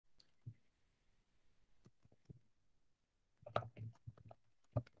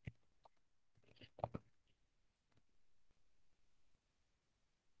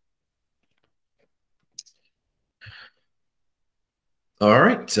All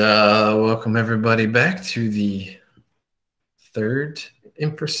right, welcome everybody back to the third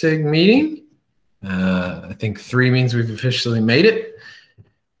InfraSig meeting. I think 3 means we've officially made it.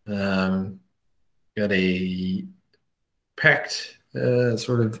 Got a packed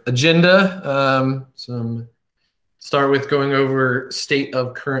sort of agenda. Some start with going over state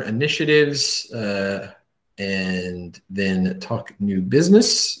of current initiatives, and then talk new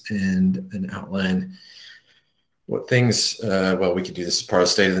business and an outline what things, well, we could do this as part of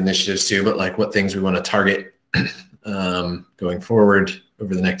state of the initiatives too, but like what things we want to target going forward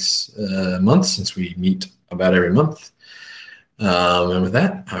over the next month, since we meet about every month. And with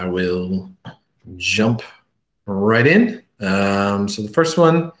that, I will jump right in. So the first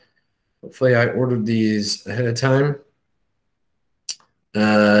one, hopefully I ordered these ahead of time,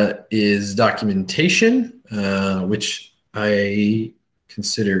 is documentation, which I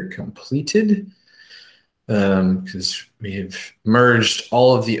consider completed, because we have merged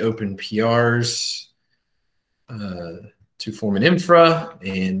all of the open PRs to Foreman Infra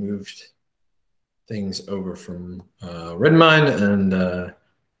and moved things over from Redmine. And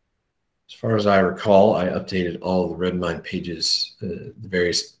as far as I recall, I updated all the Redmine pages, the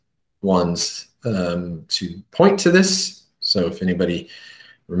various ones, to point to this. So if anybody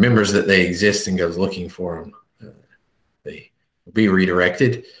remembers that they exist and goes looking for them, they will be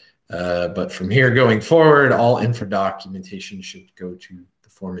redirected. But from here going forward, all infra documentation should go to the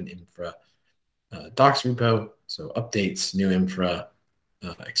Foreman Infra docs repo. So updates, new infra,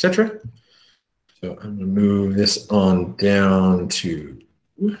 etc. So I'm going to move this on down to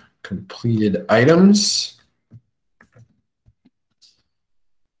completed items.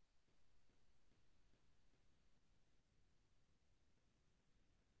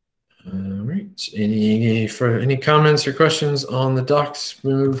 All right. Any comments or questions on the docs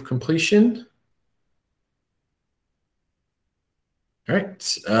move completion? All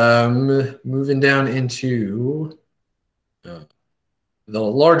right. Moving down into the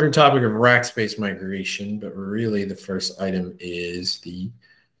larger topic of rack space migration, but really the first item is the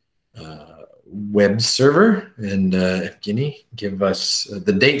web server. And Evgeny, give us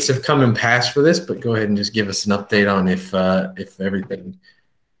the dates have come and passed for this, but go ahead and just give us an update on if everything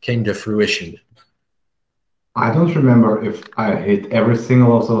came to fruition. I don't remember if I hit every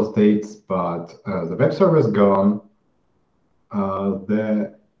single of those dates, but the web server is gone.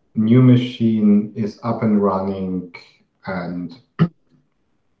 The new machine is up and running, and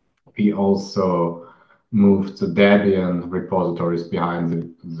we also moved the Debian repositories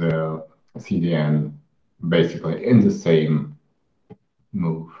behind the CDN, basically in the same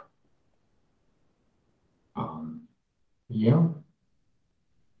move. Yeah.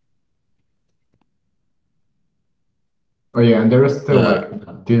 Oh yeah, and there is still like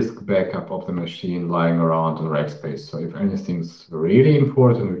a disk backup of the machine lying around on Rackspace. So if anything's really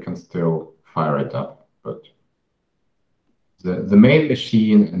important, we can still fire it up. But the main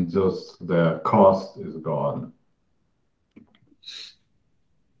machine and just the cost is gone.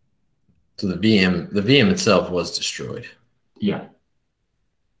 So the VM itself was destroyed. Yeah.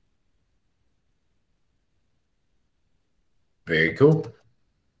 Very cool.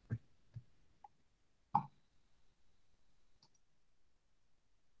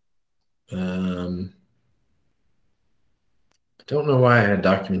 I don't know why I had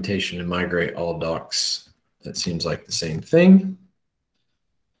documentation and migrate all docs. That seems like the same thing.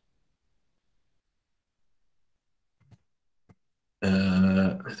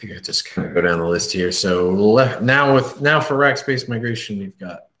 I think I just kind of go down the list here. So now for Rackspace migration, we've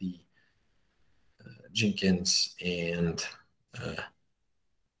got the Jenkins and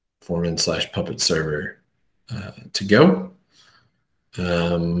Foreman / Puppet server to go.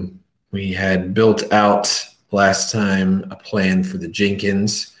 We had built out last time a plan for the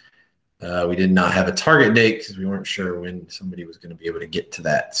Jenkins. We did not have a target date because we weren't sure when somebody was going to be able to get to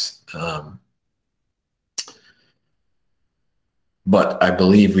that. But I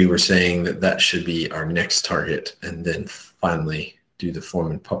believe we were saying that should be our next target, and then finally do the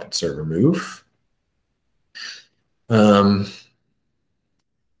Foreman Puppet server move. So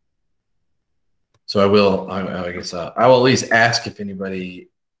I will at least ask if anybody,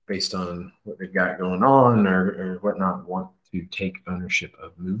 based on what they've got going on or whatnot, want to take ownership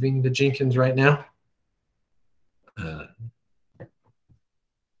of moving the Jenkins right now.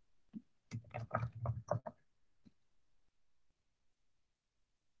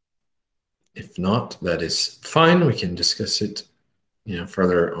 If not, that is fine. We can discuss it,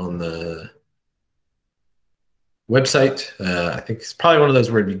 further on the website. I think it's probably one of those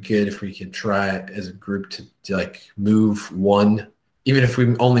where it'd be good if we could try as a group to like move one even if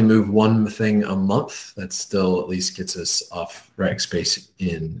we only move one thing a month, that still at least gets us off rack space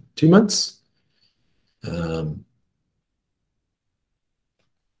in 2 months. I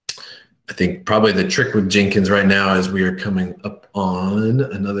think probably the trick with Jenkins right now is we are coming up on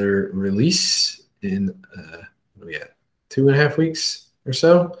another release in what are we at, 2.5 weeks or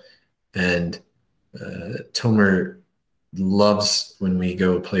so, and Tomer loves when we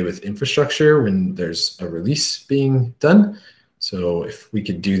go play with infrastructure when there's a release being done. So if we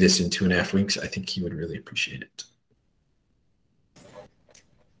could do this in 2.5 weeks, I think he would really appreciate it.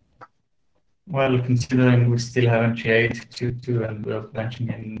 Well, considering we still haven't GA'd 2.2 and we're launching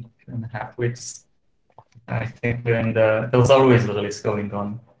in 2.5 weeks, I think we're in there was always a release going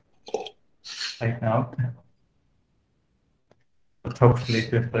on right now. But hopefully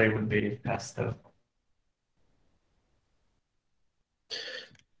 2.3 will be faster.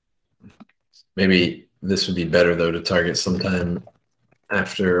 Maybe this would be better though to target sometime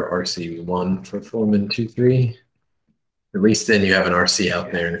after RC1 for Foreman 2.3. At least then you have an RC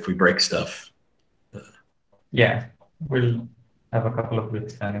out there, and if we break stuff. Yeah, we'll have a couple of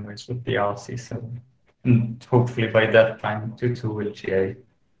weeks anyways with the RC, so and hopefully by that time 2.2 will GA.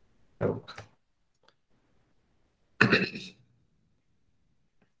 So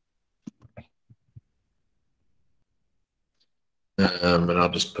and I'll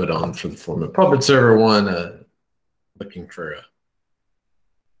just put on for the Foreman Puppet Server 1, looking for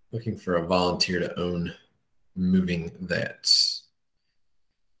a volunteer to own moving that.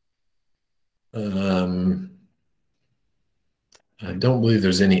 I don't believe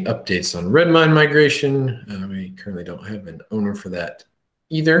there's any updates on Redmine migration. We currently don't have an owner for that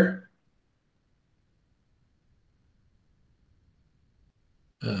either.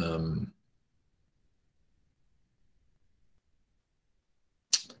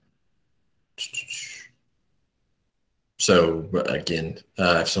 So again,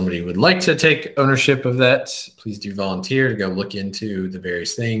 if somebody would like to take ownership of that, please do volunteer to go look into the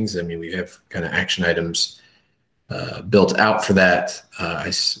various things. I mean, we have kind of action items built out for that.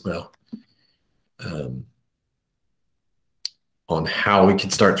 On how we can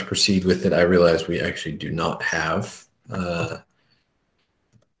start to proceed with it, I realize we actually do not have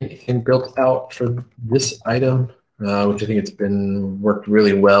anything built out for this item, which I think it's been worked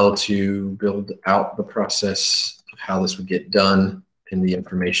really well to build out the process of how this would get done in the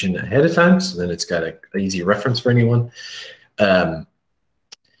information ahead of time. So then it's got an easy reference for anyone.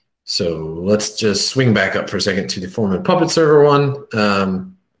 So let's just swing back up for a second to the Foreman Puppet Server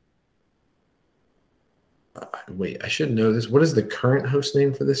 1. Wait, I should know this. What is the current host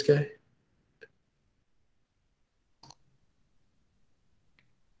name for this guy?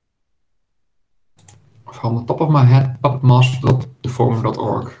 From the top of my head,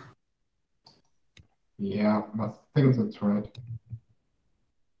 puppetmaster.theforeman.org. Yeah, I think that's right.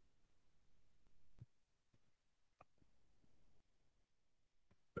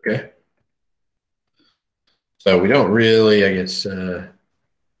 Okay. So we don't really, I guess,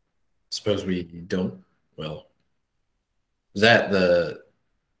 suppose we don't, well, is that I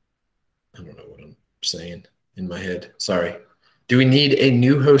don't know what I'm saying in my head. Sorry. Do we need a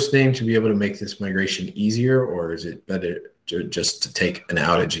new host name to be able to make this migration easier, or is it better just to take an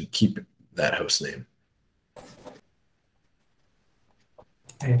outage and keep that host name?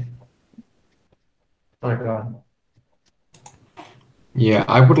 hey. Sorry, go on. Yeah,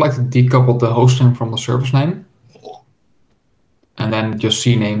 I would like to decouple the host name from the service name and then just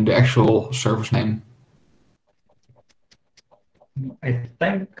CNAME the actual service name. I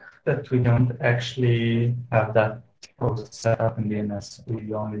think that we don't actually have that host set up in DNS.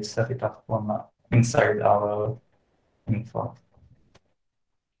 We only set it up on inside our info.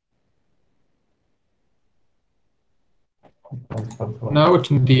 No,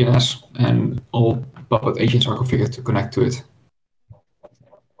 it's in DNS, and all Puppet agents are configured to connect to it.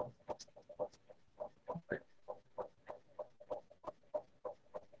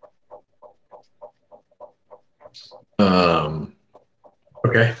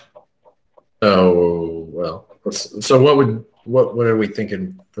 Okay. So, well, so what are we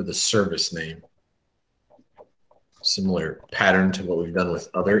thinking for the service name? Similar pattern to what we've done with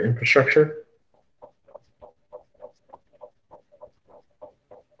other infrastructure?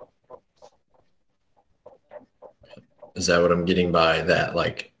 Is that what I'm getting by that,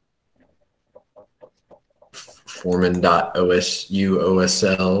 like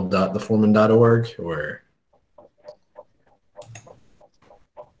foreman.osusl.theforeman.org, or?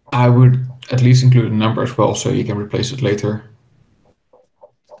 I would at least include a number as well, so you can replace it later.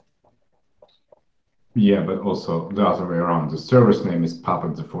 Yeah, but also the other way around. The service name is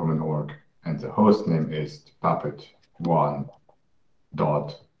puppet.theforeman.org, and the host name is puppet1.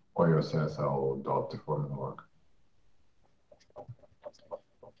 dot ossl dot the Foreman org.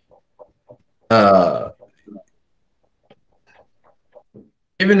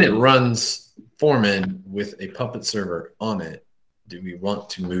 Given it runs Foreman with a Puppet server on it, do we want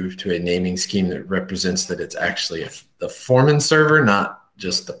to move to a naming scheme that represents that it's actually the Foreman server, not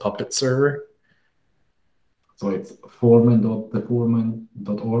just the Puppet server? So it's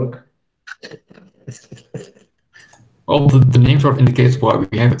foreman.theforeman.org. Well, the name sort of indicates why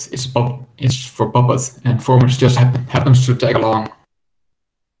we have it. It's for Puppet, and Foreman just happens to tag along.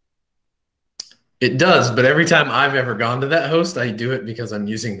 It does, but every time I've ever gone to that host, I do it because I'm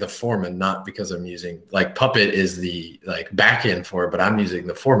using the Foreman, not because I'm using, like, Puppet is the back end for it, but I'm using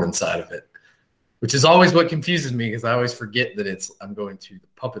the Foreman side of it, which is always what confuses me because I always forget that I'm going to the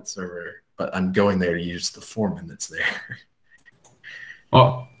Puppet server, but I'm going there to use the Foreman that's there.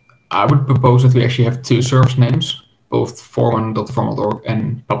 Well, I would propose that we actually have two service names, both foreman.theforeman.org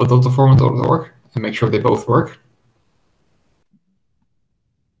and puppet.theforeman.org, and make sure they both work.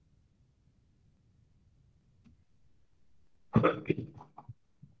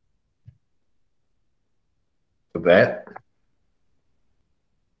 So that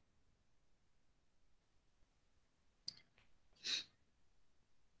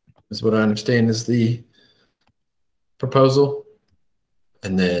is what I understand is the proposal.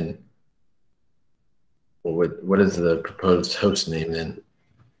 And then what is the proposed host name then?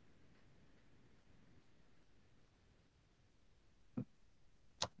 Is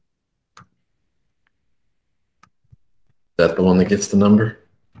that the one that gets the number?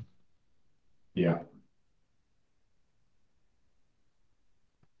 Yeah.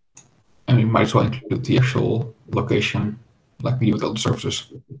 And we might as well include the actual location, like we do with other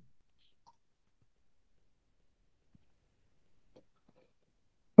services.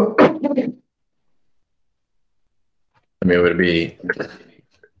 I mean, would it be,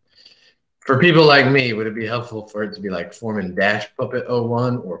 for people like me, would it be helpful for it to be like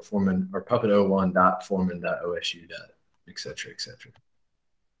Foreman-Puppet01 or Foreman or Puppet01.Foreman.osu, et cetera, et cetera?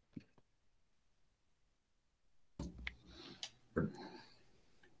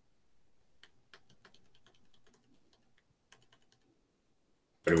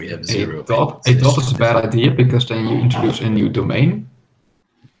 Or do we have zero? A dot is a bad idea because then you introduce a new domain.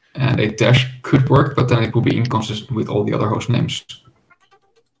 And a dash could work, but then it will be inconsistent with all the other host names.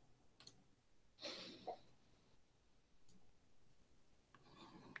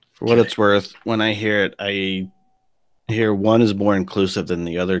 For what it's worth, when I hear it, I hear one is more inclusive than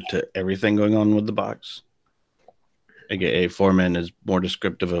the other to everything going on with the box. AKA Foreman is more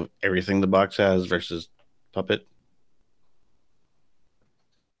descriptive of everything the box has versus Puppet.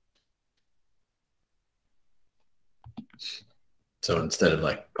 So instead of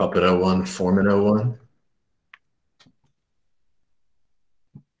like Puppet01, Foreman01?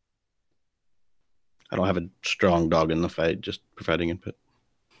 I don't have a strong dog in the fight, just providing input.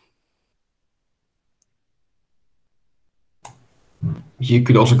 You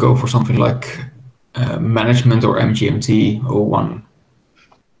could also go for something like management or MGMT01.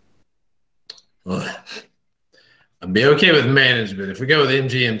 Well, I'd be okay with management. If we go with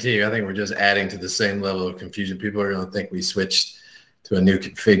MGMT, I think we're just adding to the same level of confusion. People are going to think we switched to a new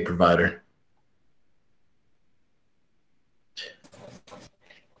config provider.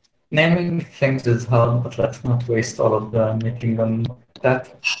 Naming things is hard, but let's not waste all of the meeting on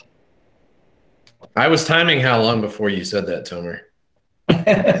that. I was timing how long before you said that, Tomer.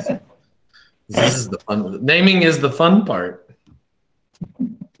 This is the fun. Naming is the fun part.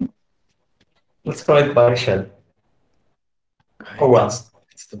 Let's call it Barished. Or once.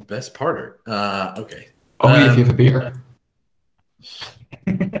 It's the best part. Okay. Only if you have a beer.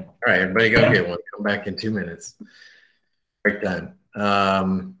 All right, everybody go get one. Come back in 2 minutes. Break time.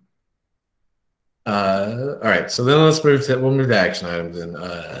 All right, so then we'll move to action items.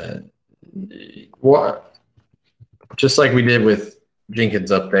 And what, just like we did with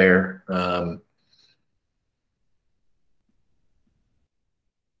Jenkins up there,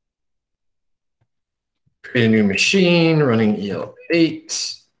 create a new machine running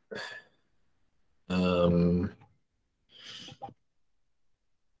EL8. All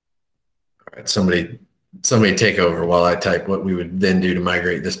right, somebody take over while I type what we would then do to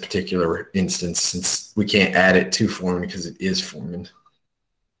migrate this particular instance, since we can't add it to Foreman because it is Foreman.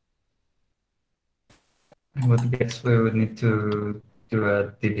 I would guess we would need to do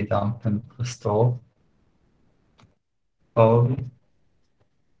a DB dump and restore. Probably.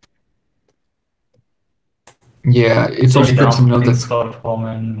 Yeah, it's also good to know that install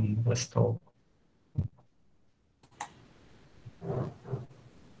Foreman restore.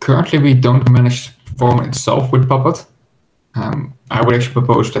 currently we don't manage Foreman itself with Puppet, I would actually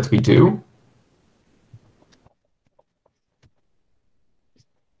propose that we do.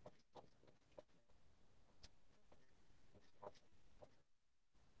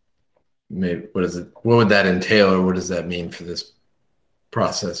 Maybe what is it? What would that entail, or what does that mean for this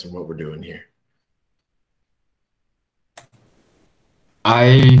process and what we're doing here?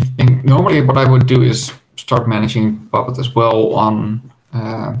 I think normally what I would do is start managing Puppet as well on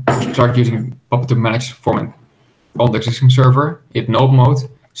start using Puppet to manage Foreman on the existing server in node mode,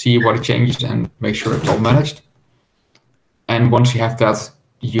 see what it changes and make sure it's all managed. And once you have that,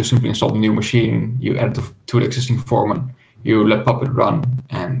 you simply install the new machine, you add it to the existing Foreman, you let Puppet run,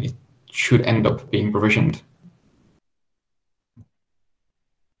 and it should end up being provisioned.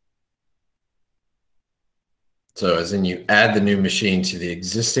 So as in you add the new machine to the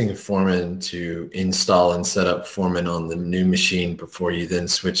existing Foreman to install and set up Foreman on the new machine before you then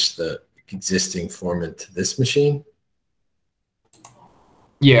switch the existing Foreman to this machine?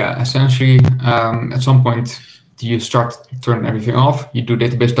 Yeah, essentially, at some point, you start turning everything off, you do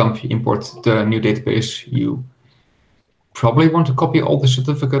database dump, you import the new database, you probably want to copy all the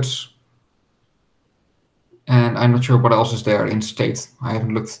certificates, and I'm not sure what else is there in state. I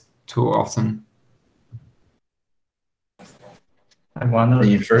haven't looked too often. I wonder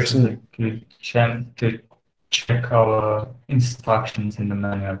The if first this is a good chance to check our instructions in the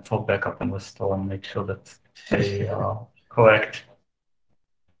manual for backup and restore and make sure that they are correct.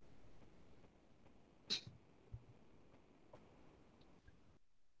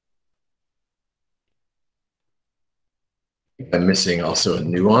 I'm missing also a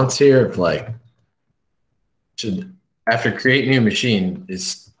nuance here of like, should after create new machine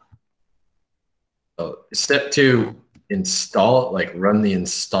is step 2 install, like run the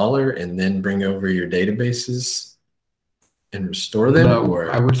installer and then bring over your databases and restore them? No, or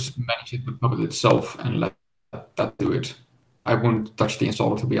I would just manage it with Puppet itself and let that do it. I wouldn't touch the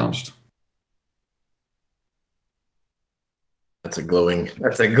installer, to be honest. that's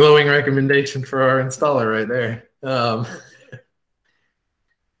a glowing recommendation for our installer right there.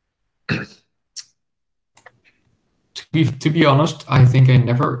 To be honest, I think I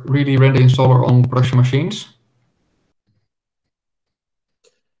never really ran the installer on production machines.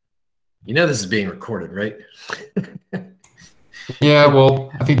 You know this is being recorded, right? Yeah,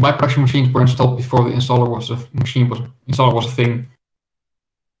 well, I think my production machines were installed before the installer was a thing.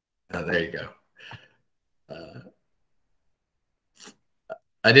 Oh, there you go.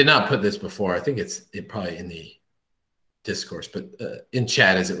 I did not put this before. I think it's probably in the discourse, but in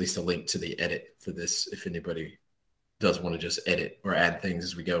chat is at least a link to the edit for this if anybody does want to just edit or add things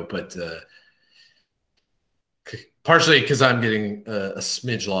as we go. But partially because I'm getting a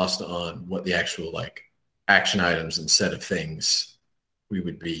smidge lost on what the actual like action items and set of things we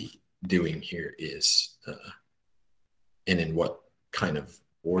would be doing here is, and in what kind of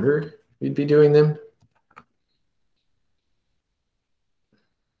order we'd be doing them.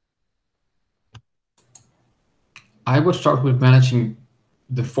 I would start with managing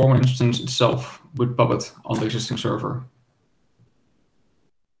the Foreman instance itself with Puppet on the existing server.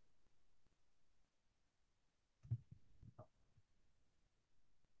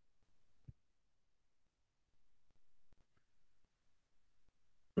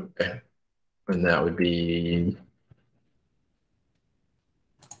 Okay. And that would be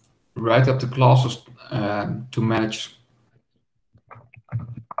Write up the classes to manage.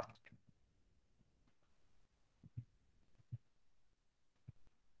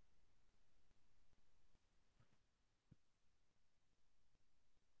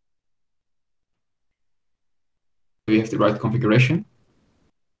 Do you have the right configuration?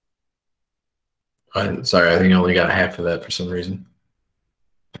 I'm sorry, I think I only got half of that for some reason.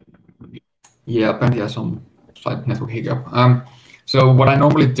 Yeah, apparently I have some slight network hiccup. So what I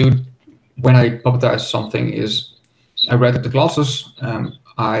normally do when I puppetize something is I write up the classes,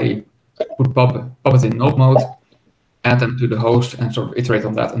 I put Puppet in node mode, add them to the host, and sort of iterate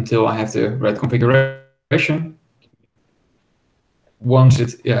on that until I have the right configuration. Once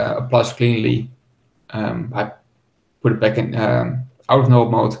it applies cleanly, I put it back in out of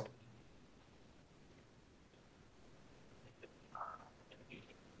node mode.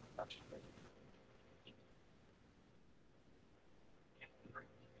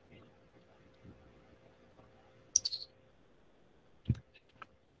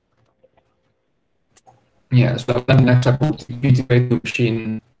 Yeah, so then next I would integrate the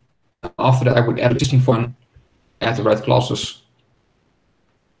machine. After that, I would add existing Foreman, add the right classes,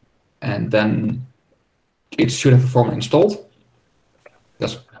 and then it should have a Foreman installed.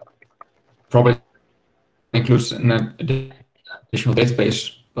 That's probably includes an additional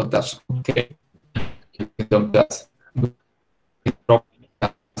database, but that's okay. You can dump that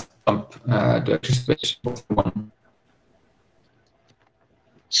the existing space of the one.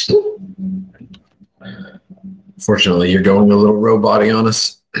 Fortunately, you're going a little robot-y on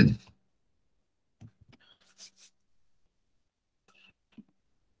us. And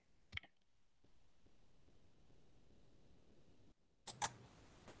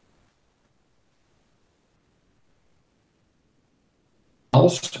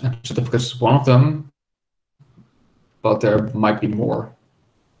certificates is one of them, but there might be more.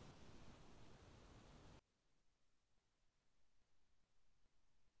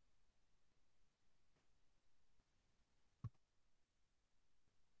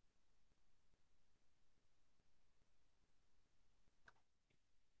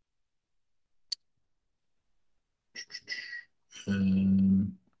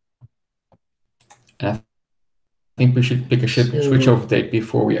 And I think we should pick a switchover date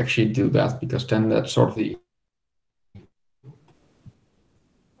before we actually do that, because then that's sort of the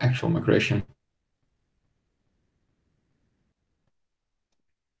actual migration.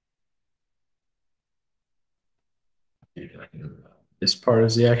 This part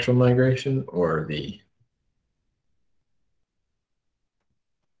is the actual migration, or the...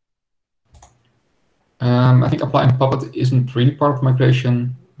 I think applying Puppet isn't really part of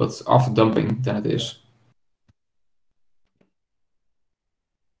migration, but after dumping, then it is.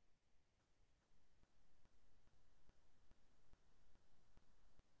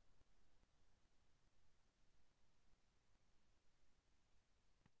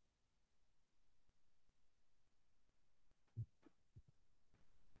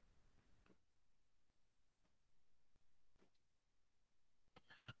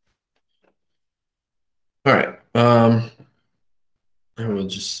 All right. I will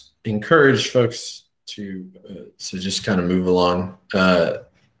just encourage folks to just kind of move along,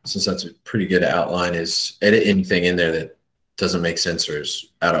 since that's a pretty good outline, is edit anything in there that doesn't make sense or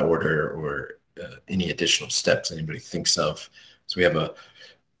is out of order, or any additional steps anybody thinks of. So we have a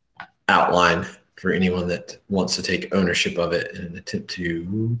outline for anyone that wants to take ownership of it and attempt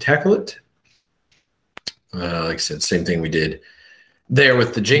to tackle it. Like I said, same thing we did there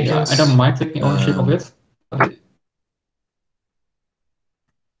with the Jenkins. Yeah, I don't mind taking ownership of it.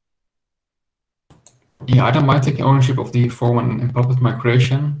 Yeah, I don't mind taking ownership of the Foreman and Puppet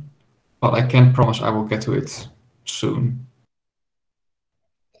migration, but I can't promise I will get to it soon.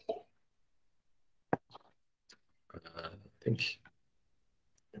 I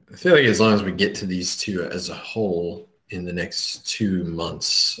feel like as long as we get to these two as a whole in the next 2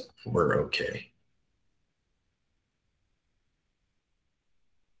 months, we're okay.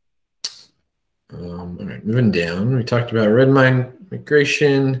 All right, moving down, we talked about Redmine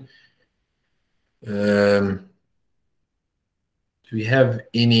migration. Do we have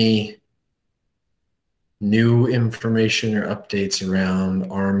any new information or updates around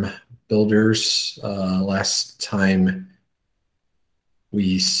ARM builders? Last time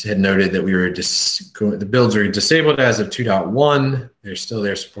we had noted that we were the builds are disabled as of 2.1. They're still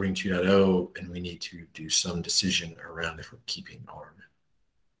there supporting 2.0, and we need to do some decision around if we're keeping ARM.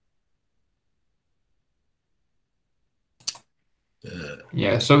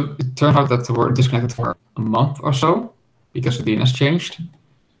 Yeah, so it turned out that we're disconnected for a month or so because the DNS changed.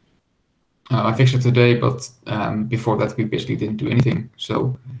 I fixed it today, but before that we basically didn't do anything.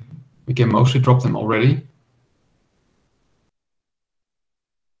 So we can mostly drop them already.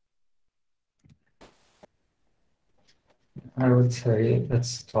 I would say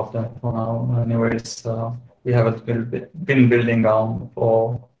let's drop them for now. Anyways, we haven't been building down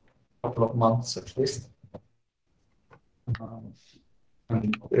for a couple of months at least.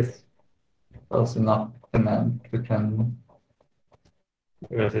 And if there's enough demand, we can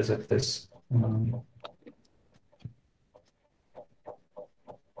revisit this.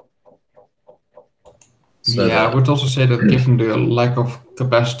 So yeah, I would also say that given the lack of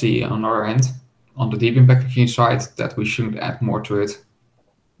capacity on our end, on the deep impact machine side, that we shouldn't add more to it.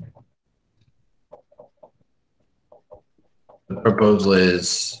 The proposal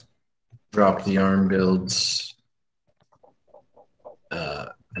is drop the ARM builds,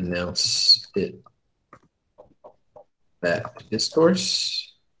 announce it at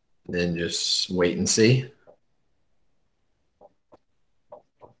discourse, then just wait and see.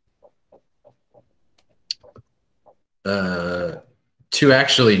 To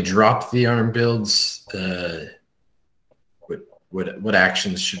actually drop the ARM builds, what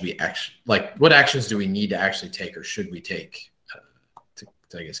actions should we what actions do we need to actually take, or should we take to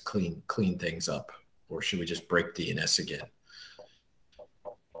I guess clean things up, or should we just break DNS again?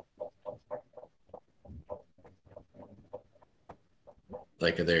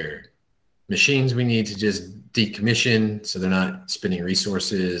 Like, are there machines we need to just decommission so they're not spending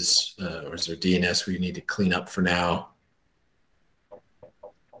resources, or is there DNS we need to clean up for now?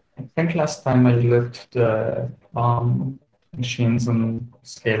 I think last time I looked, the machines on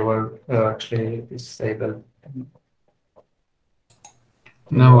scale were actually disabled.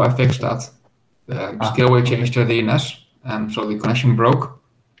 No, I fixed that. Scaleway changed their DNS, so the connection broke.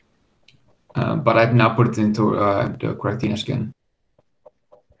 But I've now put it into the correct DNS again.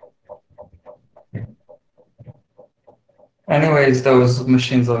 Anyways, those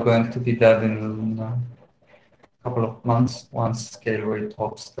machines are going to be dead in a couple of months once Scaleway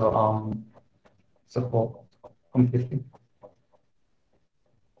drops the support completely.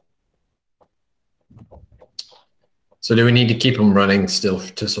 So do we need to keep them running still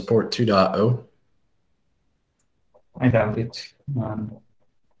to support 2.0? I doubt it.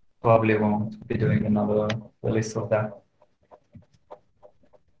 Probably won't be doing another release of that.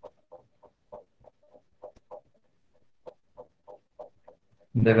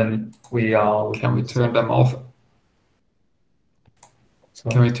 And even we are. Can we turn them off?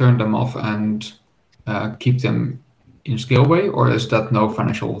 Sorry. Can we turn them off and keep them in Scaleway, or is that no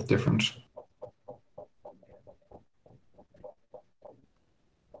financial difference?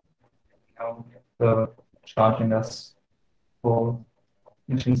 Charging us for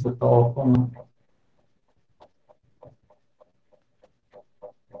machines that are off.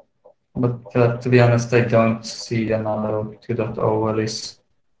 But to be honest, I don't see another 2.0 release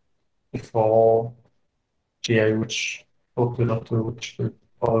before GA, which for 2.2, which will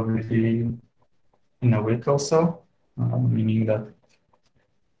probably be in a week or so, meaning that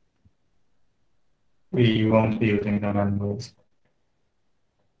we won't be using them anyways.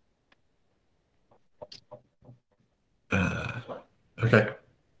 Okay.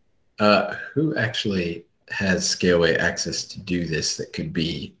 Who actually has Scaleway access to do this that could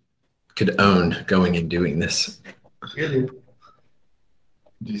own going and doing this? Really?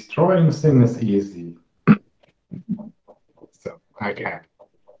 Destroying things is easy. So I can.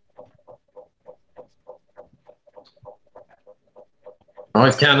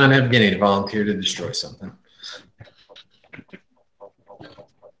 Always count on Evgeny to volunteer to destroy something.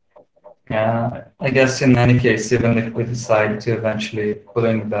 Yeah, I guess in any case, even if we decide to eventually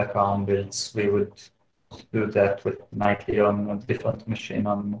bring back ARM builds, we would do that with nightly on a different machine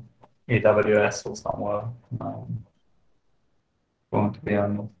on AWS or somewhere. Won't be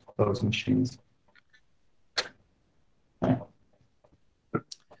on those machines.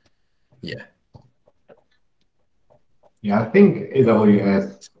 Yeah. Yeah, I think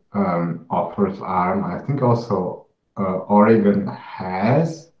AWS offers ARM. I think also Oregon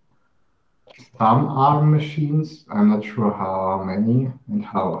has some ARM machines. I'm not sure how many and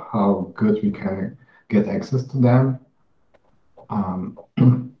how good we can get access to them.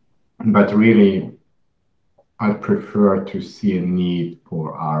 But really, I prefer to see a need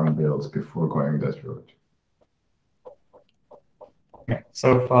for ARM builds before going that route. Yeah,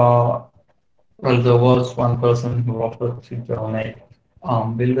 so far, well, there was one person who offered to donate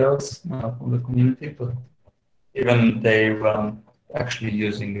ARM builders from the community, but even they weren't actually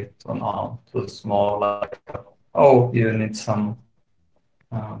using it on ARM. It was more like, oh, you need some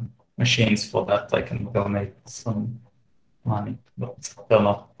machines for that, I can donate some money, but they're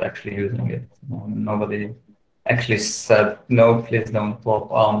not actually using it. Nobody actually said, no, please don't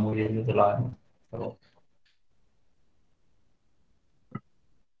drop ARM, we rely on it. So,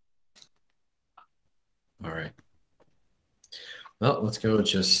 All right. Well, let's go with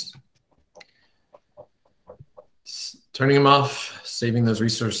just turning them off, saving those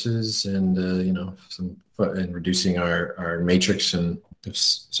resources, and and reducing our matrix. And if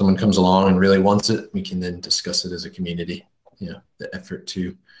someone comes along and really wants it, we can then discuss it as a community. The effort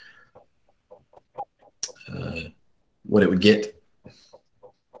to what it would get.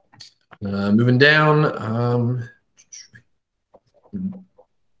 Moving down, it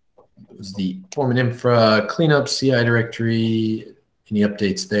was the Foreman Infra cleanup CI directory. Any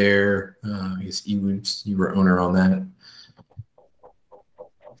updates there? I guess you were owner on that.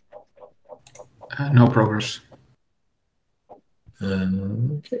 No progress.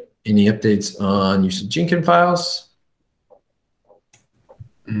 Okay. Any updates on use of Jenkins files?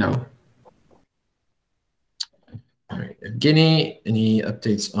 No. All right. Evgeny, any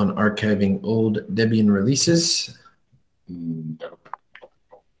updates on archiving old Debian releases? No.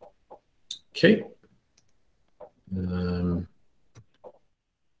 Okay. And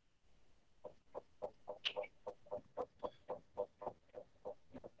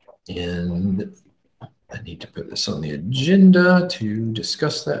I need to put this on the agenda to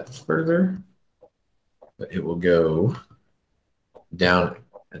discuss that further, but it will go down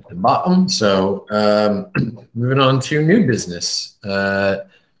at the bottom. So moving on to new business.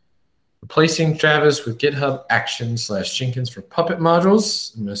 Replacing Travis with GitHub Actions/Jenkins for Puppet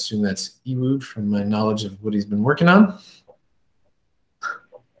modules. I'm going to assume that's Ewood from my knowledge of what he's been working on.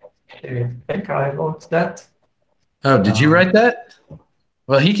 I think I wrote that. Oh, did you write that?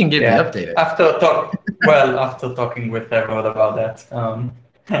 Well, he can give the update. After talking with everyone about that.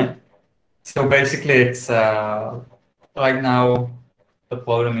 So basically, it's right now the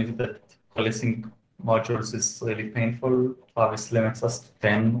problem is that releasing modules is really painful. Travis limits us to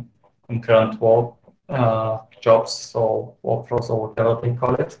 10 concurrent work jobs or workflows or whatever they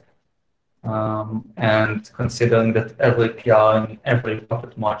call it. And considering that every PR in every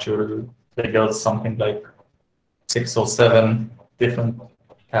Puppet module triggers something like 6 or 7 different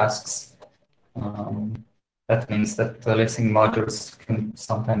tasks, that means that releasing modules can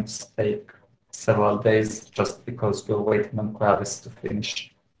sometimes take several days just because we're waiting on Travis to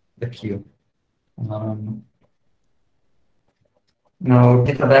finish the queue. Now,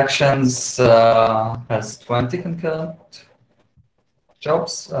 GitHub Actions has 20 concurrent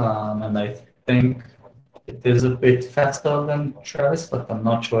jobs, and I think it is a bit faster than Travis, but I'm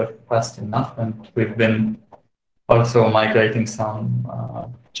not sure if fast enough. And we've been also migrating some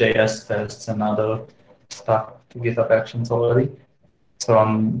JS tests and other stuff to GitHub Actions already. So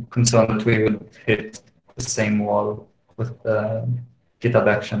I'm concerned that we will hit the same wall with GitHub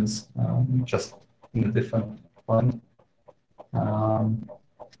Actions, just in a different point.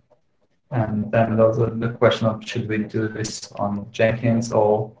 And then there's the question of should we do this on Jenkins,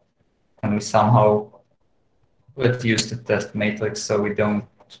 or can we somehow reduce the test matrix so we don't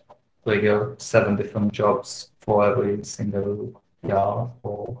trigger 7 different jobs for every single PR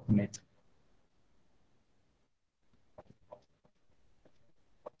or commit?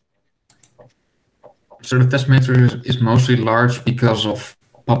 So the test matrix is mostly large because of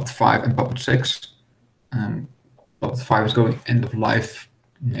Puppet 5 and Puppet 6. Puppet 5 is going end of life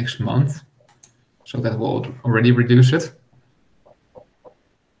next month, so that will already reduce it.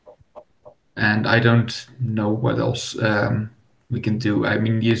 And I don't know what else we can do. I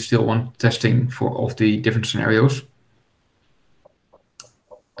mean, you still want testing of the different scenarios.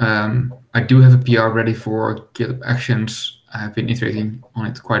 I do have a PR ready for GitHub Actions. I've been iterating on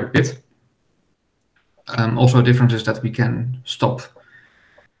it quite a bit. Also, a difference is that we can stop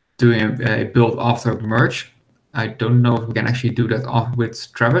doing a build after merge. I don't know if we can actually do that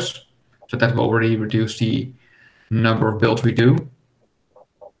with Travis. So that will already reduce the number of builds we do.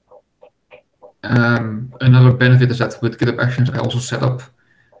 Another benefit is that with GitHub Actions, I also set up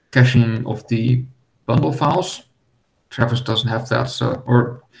caching of the bundle files. Travis doesn't have that, so,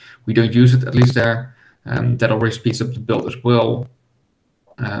 or we don't use it at least there. That already speeds up the build as well.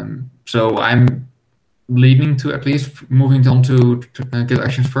 So I'm leaning to at least moving on to GitHub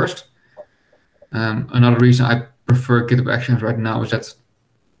Actions first. Another reason I prefer GitHub Actions right now is that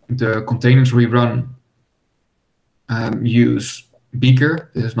the containers we run use Beaker.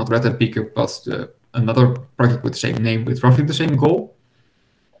 This is not Red Hat Beaker, but another project with the same name, with roughly the same goal.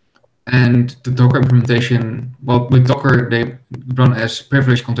 And the Docker implementation, well, with Docker, they run as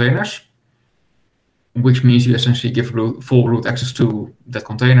privileged containers, which means you essentially give full root access to that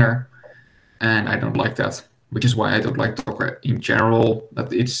container. And I don't like that, which is why I don't like Docker in general.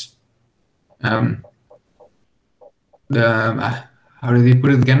 That it's how did he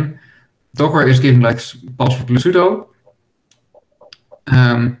put it again? Docker is giving like password sudo,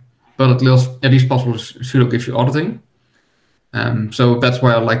 but at least password sudo gives you auditing. So that's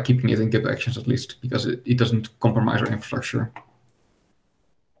why I like keeping it in GitHub Actions at least, because it doesn't compromise our infrastructure.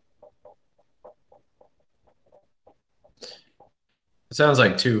 It sounds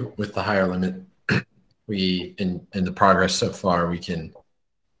like too, with the higher limit, we in the progress so far, we can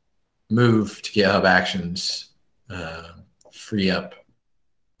move to GitHub Actions, free up,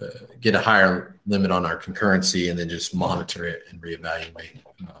 get a higher limit on our concurrency, and then just monitor it and reevaluate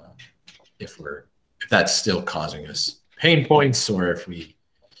if that's still causing us pain points, or if we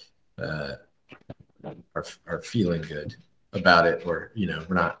are feeling good about it, or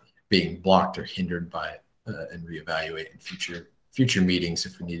we're not being blocked or hindered by it, and reevaluate in future meetings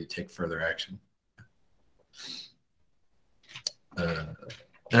if we need to take further action.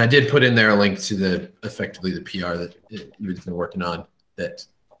 And I did put in there a link to effectively the PR that you've been working on, that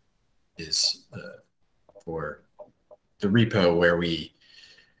is for the repo, where we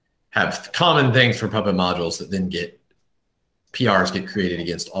have common things for Puppet modules that then PRs get created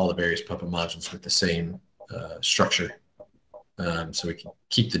against all the various Puppet modules with the same structure. So we can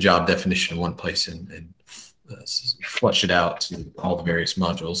keep the job definition in one place and flush it out to all the various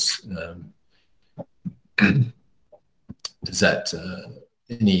modules. Does that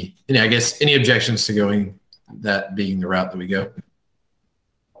I guess any objections to going that being the route that we go?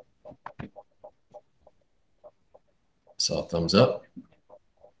 Saw thumbs up.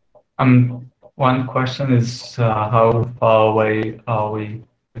 One question is how far away are we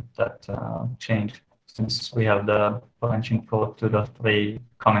with that change? Since we have the branching 4.2.3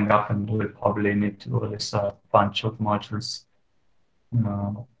 coming up, and we'll probably need to release a bunch of modules.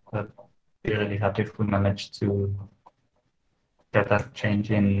 But be really happy if we manage to get that change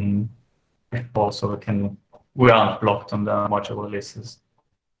in before, so we aren't blocked on the module releases.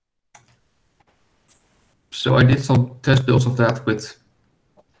 So I did some test builds of that with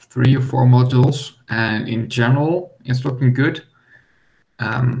 3 or 4 modules, and in general, it's looking good.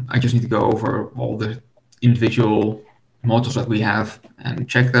 I just need to go over all the individual modules that we have and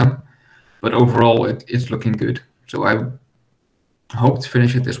check them. But overall, it's looking good. So I hope to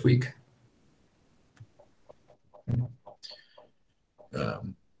finish it this week.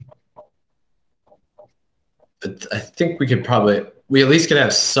 I think we at least could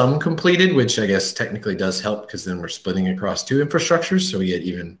have some completed, which I guess technically does help because then we're splitting across 2 infrastructures, so we get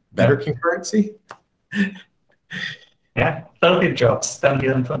even better concurrency. Yeah, 30 jobs, 20.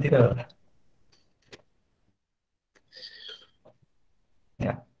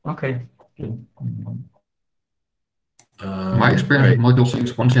 Yeah, okay. My experience with Module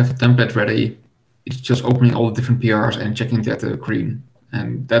 6, once you have the template ready, it's just opening all the different PRs and checking that they're green.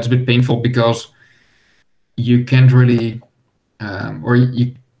 And that's a bit painful because you can't really,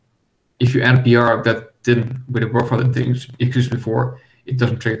 if you add a PR that with a workflow that didn't exist before, it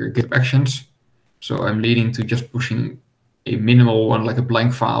doesn't trigger GitHub Actions. So I'm leading to just pushing a minimal one, like a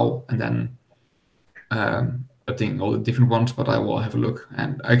blank file, and then updating all the different ones, but I will have a look.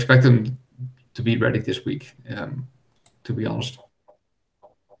 And I expect them to be ready this week, to be honest.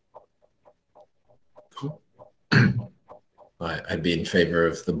 I'd be in favor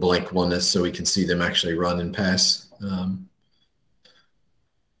of the blank oneness so we can see them actually run and pass.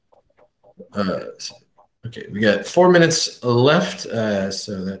 Okay, we got 4 minutes left,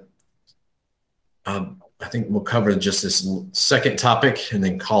 so that I think we'll cover just this second topic and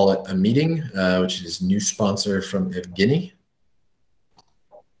then call it a meeting, which is new sponsor from Evgeny.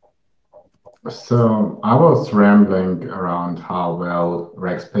 So I was rambling around how well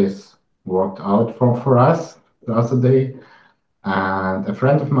Rackspace worked out for us the other day. And a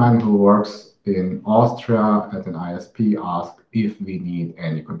friend of mine who works in Austria at an ISP asked if we need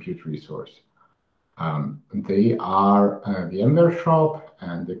any compute resource. They are a VMware shop,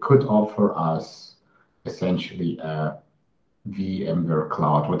 and they could offer us essentially a VMware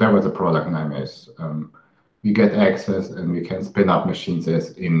cloud, whatever the product name is. We get access and we can spin up machines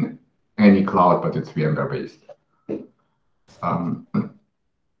as in any cloud, but it's VMware based.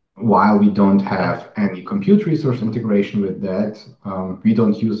 While we don't have any compute resource integration with that, we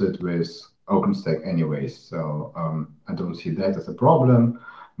don't use it with OpenStack anyways. So I don't see that as a problem.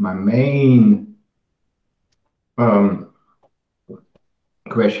 My main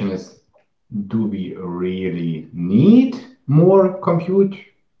question is, do we really need more compute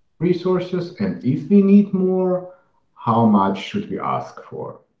resources? And if we need more, how much should we ask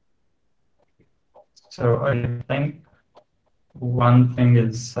for? So I think one thing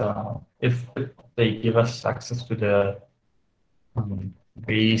is if they give us access to the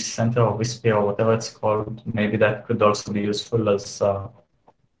vCenter or vSphere or whatever it's called, maybe that could also be useful as a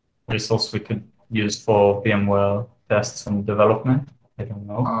resource we could use for VMware tests and development. I don't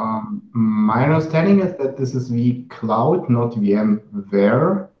know. My understanding is that this is vCloud, not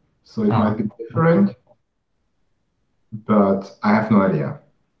VMware, so it might be different. Okay. But I have no idea.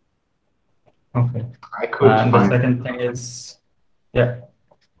 Okay. I could find. The second thing is, yeah.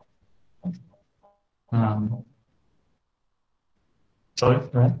 Sorry,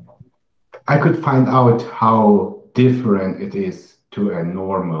 right? I could find out how different it is to a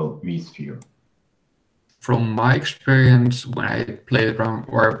normal vSphere. From my experience, when I played around,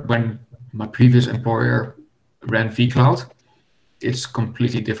 or when my previous employer ran vCloud, it's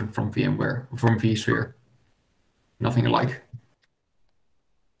completely different from VMware, from vSphere. Nothing alike.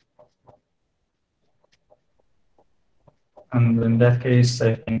 And in that case,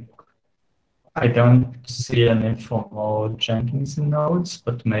 I think I don't see a need for more Jenkins nodes,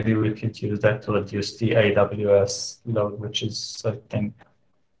 but maybe we could use that to reduce the AWS load, which is, I think,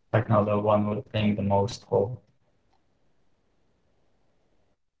 right now the one we're paying the most for.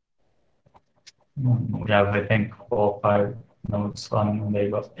 We have, I think, 4 or 5 nodes running on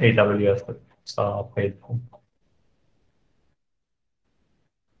AWS that are paid for.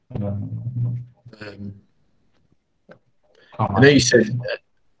 I know you said that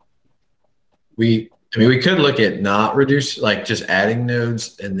we I mean, we could look at not reduce, like just adding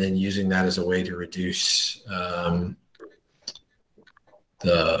nodes and then using that as a way to reduce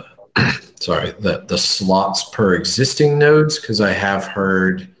the slots per existing nodes, because I have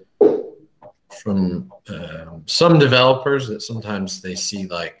heard from some developers that sometimes they see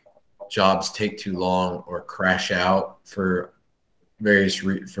like jobs take too long or crash out for various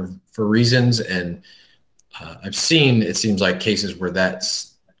for reasons, and I've seen, it seems like, cases where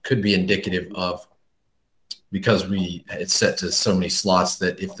that's could be indicative of, because it's set to so many slots,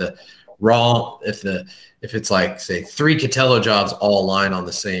 that if it's like, say, 3 Catello jobs all align on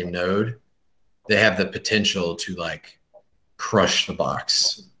the same node, they have the potential to like crush the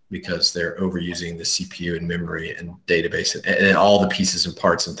box because they're overusing the CPU and memory and database, and all the pieces and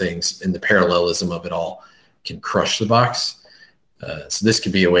parts and things, and the parallelism of it all can crush the box. So this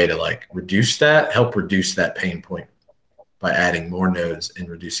could be a way to like help reduce that pain point by adding more nodes and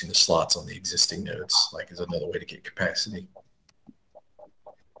reducing the slots on the existing nodes, like, is another way to get capacity.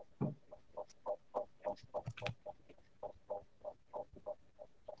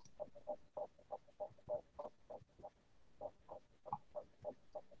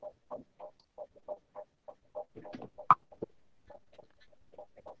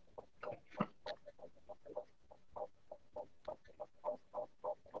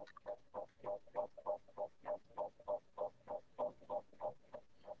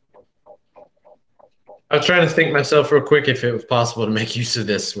 I was trying to think myself real quick if it was possible to make use of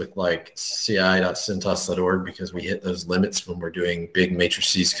this with like ci.centos.org, because we hit those limits when we're doing big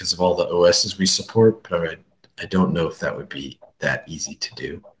matrices because of all the OSs we support, but I don't know if that would be that easy to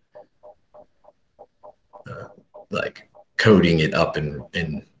do. Like coding it up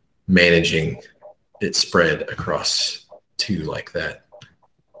and managing it spread across 2 like that.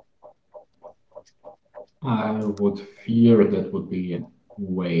 I would fear that would be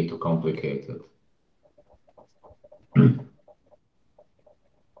way too complicated.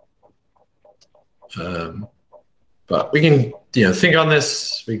 But we can, think on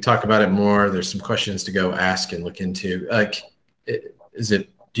this. We can talk about it more. There's some questions to go ask and look into. Like,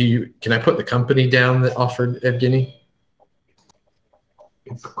 can I put the company down that offered, Evgeny?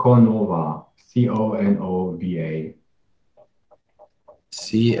 It's Conova, C-O-N-O-V-A.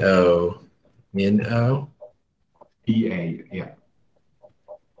 C-O-N-O? V-A, yeah.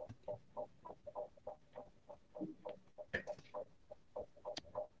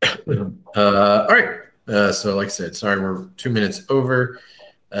 All right. So like I said, sorry, we're 2 minutes over.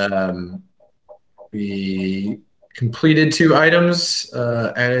 We completed 2 items,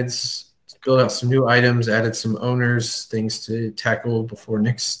 built out some new items, added some owners, things to tackle before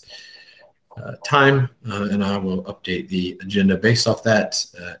next time, and I will update the agenda based off that.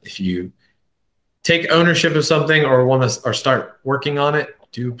 If you take ownership of something or want to or start working on it,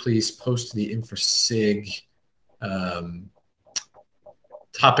 do please post the InfraSig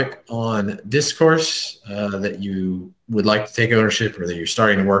topic on Discourse that you would like to take ownership, or that you're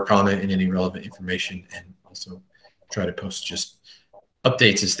starting to work on it, and any relevant information, and also try to post just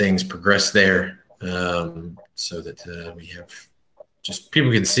updates as things progress there, so that we have just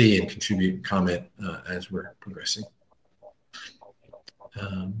people can see and contribute and comment as we're progressing.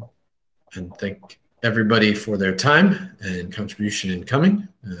 And thank everybody for their time and contribution in coming.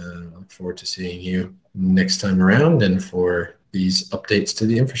 Look forward to seeing you next time around, and for these updates to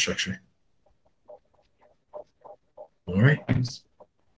the infrastructure. All right. Thanks.